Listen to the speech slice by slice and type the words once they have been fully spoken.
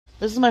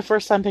This is my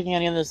first time picking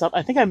any of this up.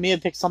 I think I may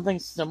have picked something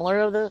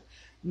similar to the...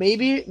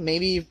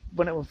 Maybe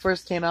when it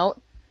first came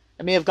out,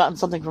 I may have gotten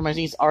something from my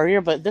niece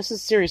Aria, but this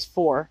is Series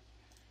 4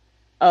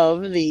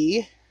 of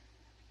the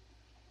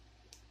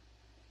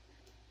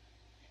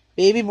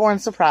Baby Born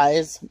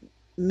Surprise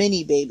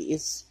Mini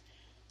Babies.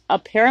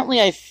 Apparently,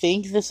 I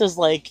think this is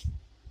like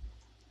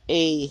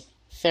a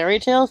fairy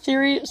tale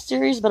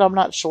series, but I'm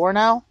not sure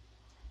now.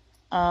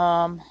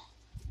 Here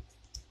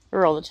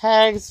are all the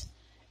tags.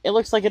 It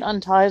looks like it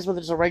unties with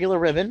just a regular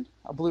ribbon,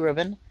 a blue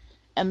ribbon,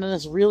 and then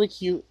this really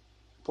cute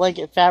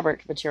blanket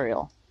fabric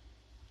material.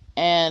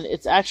 And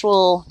its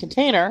actual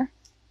container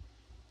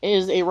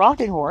is a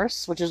rocking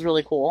horse, which is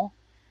really cool.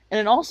 And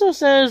it also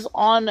says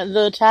on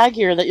the tag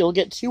here that you'll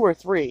get 2 or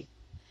 3.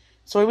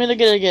 So I'm either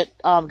going to get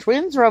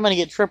twins or I'm going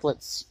to get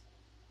triplets.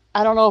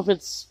 I don't know if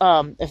it's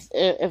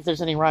if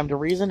there's any rhyme to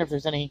reason, if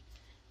there's any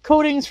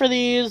coatings for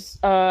these.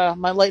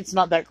 My light's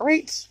not that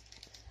great,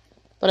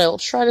 but I will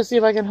try to see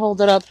if I can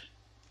hold it up.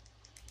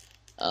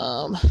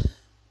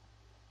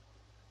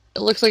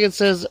 It looks like it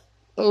says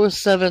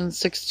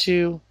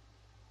 0762ZP.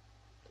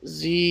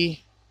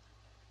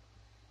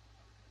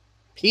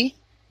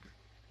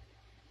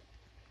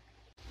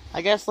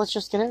 I guess let's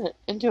just get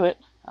into it.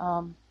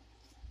 I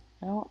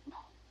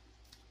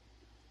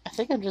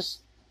think I'm just...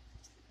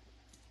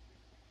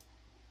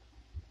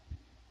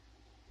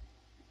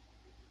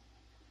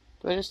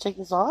 Do I just take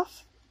this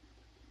off?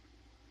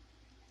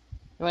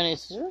 Do I need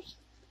scissors?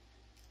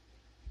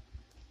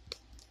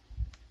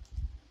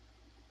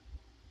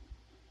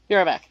 Be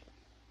right back.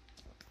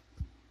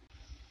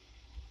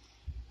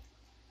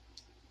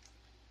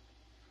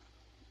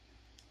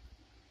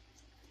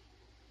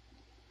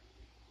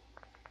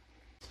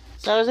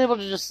 So I was able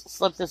to just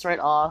slip this right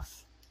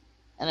off.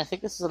 And I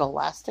think this is an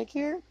elastic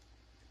here.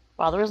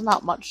 Wow, there is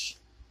not much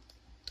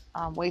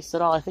waste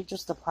at all. I think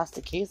just the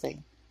plastic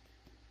casing.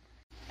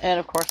 And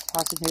of course, the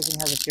plastic casing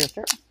has a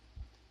piercer.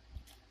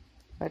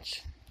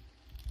 Which...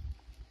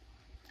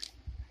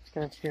 Let's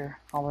get it here,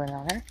 all the way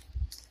down here.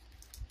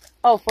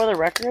 Oh, for the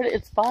record,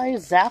 it's by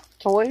Zap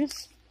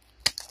Toys.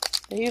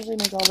 They usually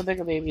make all the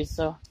bigger babies,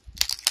 so...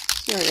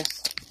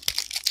 Serious.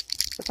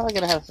 They're probably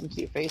gonna have some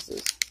cute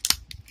faces.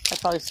 I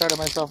probably started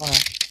myself on a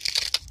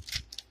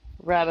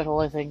rabbit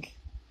hole, I think.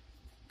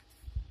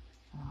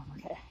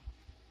 Okay.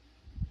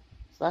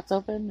 So that's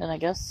open, and I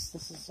guess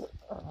this is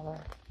another...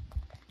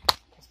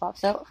 This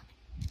pops out.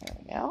 There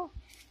we go.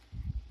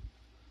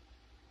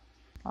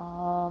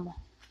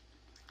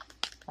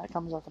 That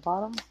comes out the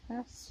bottom,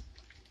 yes.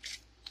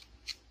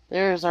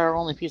 There's our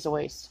only piece of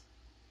waste.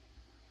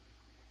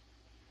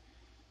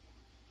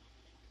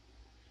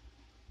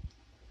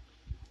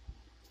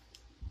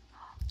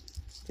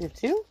 We have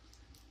 2?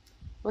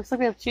 Looks like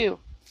we have 2.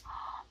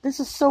 This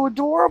is so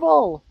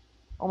adorable!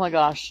 Oh my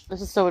gosh,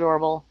 this is so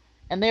adorable.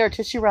 And they are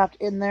tissue wrapped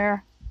in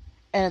there.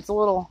 And it's a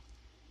little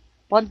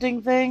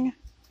bunting thing.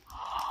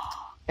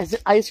 Is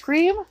it ice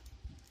cream?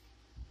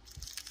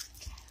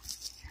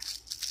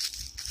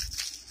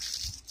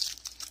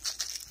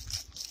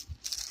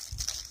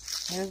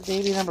 Here's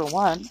baby number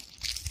 1.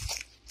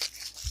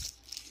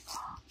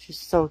 She's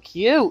so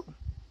cute.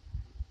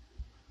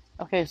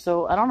 Okay,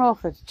 so I don't know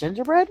if it's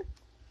gingerbread.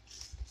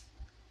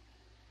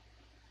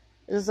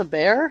 Is this a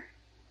bear?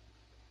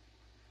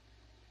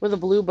 With a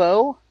blue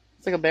bow?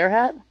 It's like a bear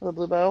hat with a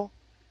blue bow.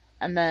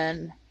 And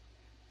then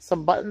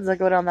some buttons that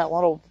go down that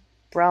little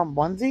brown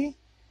onesie.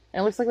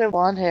 And it looks like they have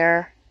blonde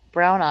hair,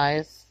 brown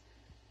eyes,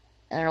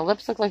 and her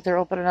lips look like they're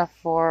open enough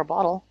for a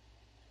bottle.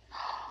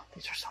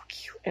 These are so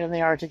cute. And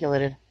they are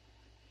articulated.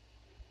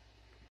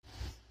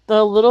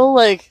 The little,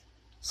 like,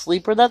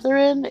 sleeper that they're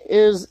in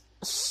is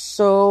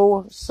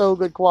so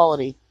good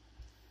quality.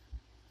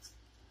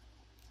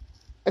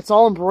 It's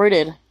all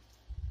embroidered.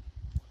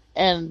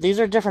 And these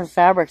are different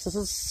fabrics. This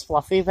is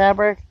fluffy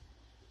fabric.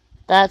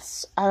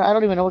 That's, I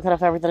don't even know what kind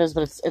of fabric that is,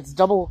 but it's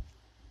double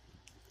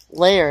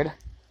layered.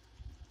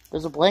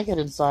 There's a blanket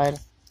inside.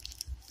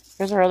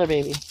 Here's our other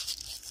baby.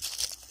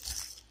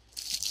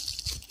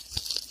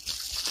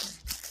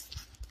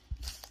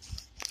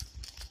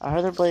 Our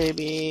other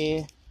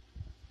baby.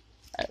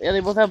 Yeah,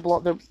 they both have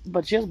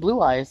but she has blue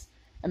eyes.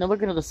 And they're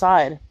looking to the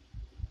side.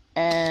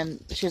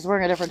 And she's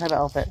wearing a different type of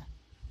outfit.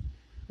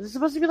 Is this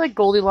supposed to be like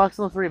Goldilocks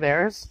and the 3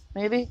 bears?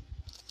 Maybe?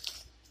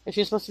 Is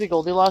she supposed to be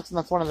Goldilocks and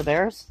that's one of the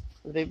bears?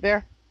 The big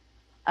bear?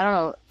 I don't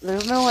know.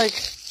 There's no, like...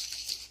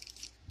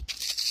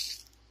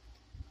 Is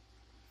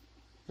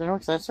there no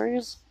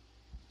accessories?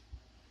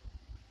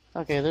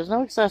 Okay, there's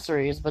no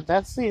accessories, but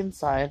that's the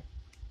inside.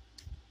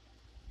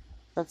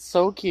 That's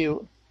so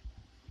cute.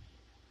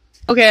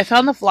 Okay, I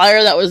found the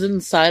flyer that was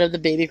inside of the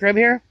baby crib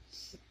here.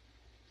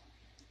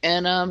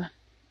 And,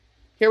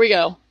 here we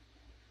go.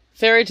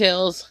 Fairy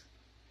tales.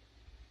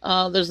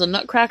 There's the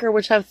Nutcracker,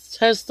 which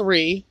has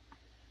 3.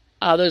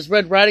 There's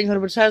Red Riding Hood,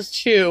 which has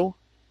 2.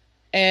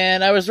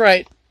 And I was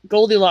right.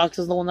 Goldilocks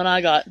is the one that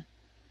I got.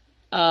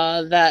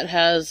 That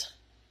has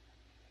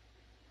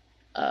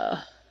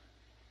the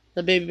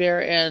baby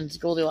bear and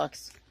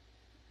Goldilocks.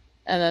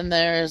 And then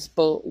there's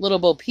Little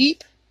Bo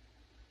Peep,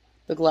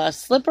 the glass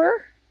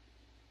slipper,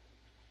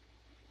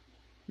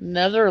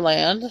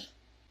 Netherland,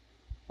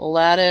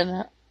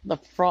 Aladdin, the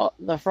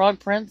Frog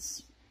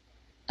Prince,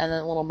 and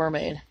then Little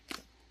Mermaid.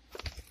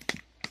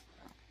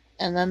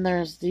 And then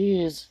there's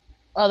these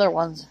other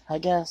ones, I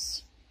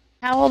guess.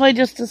 How am I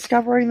just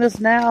discovering this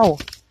now?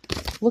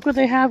 Look what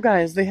they have,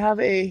 guys. They have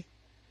a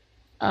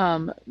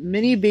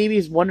Mini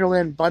Babies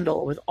Wonderland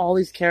bundle with all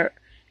these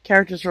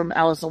characters from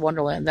Alice in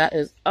Wonderland. That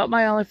is up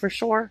my alley for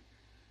sure.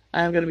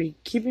 I am going to be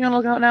keeping on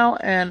lookout now,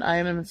 and I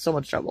am in so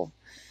much trouble.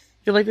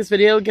 If you like this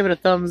video, give it a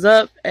thumbs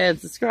up and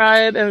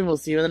subscribe, and we'll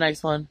see you in the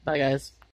next one. Bye, guys.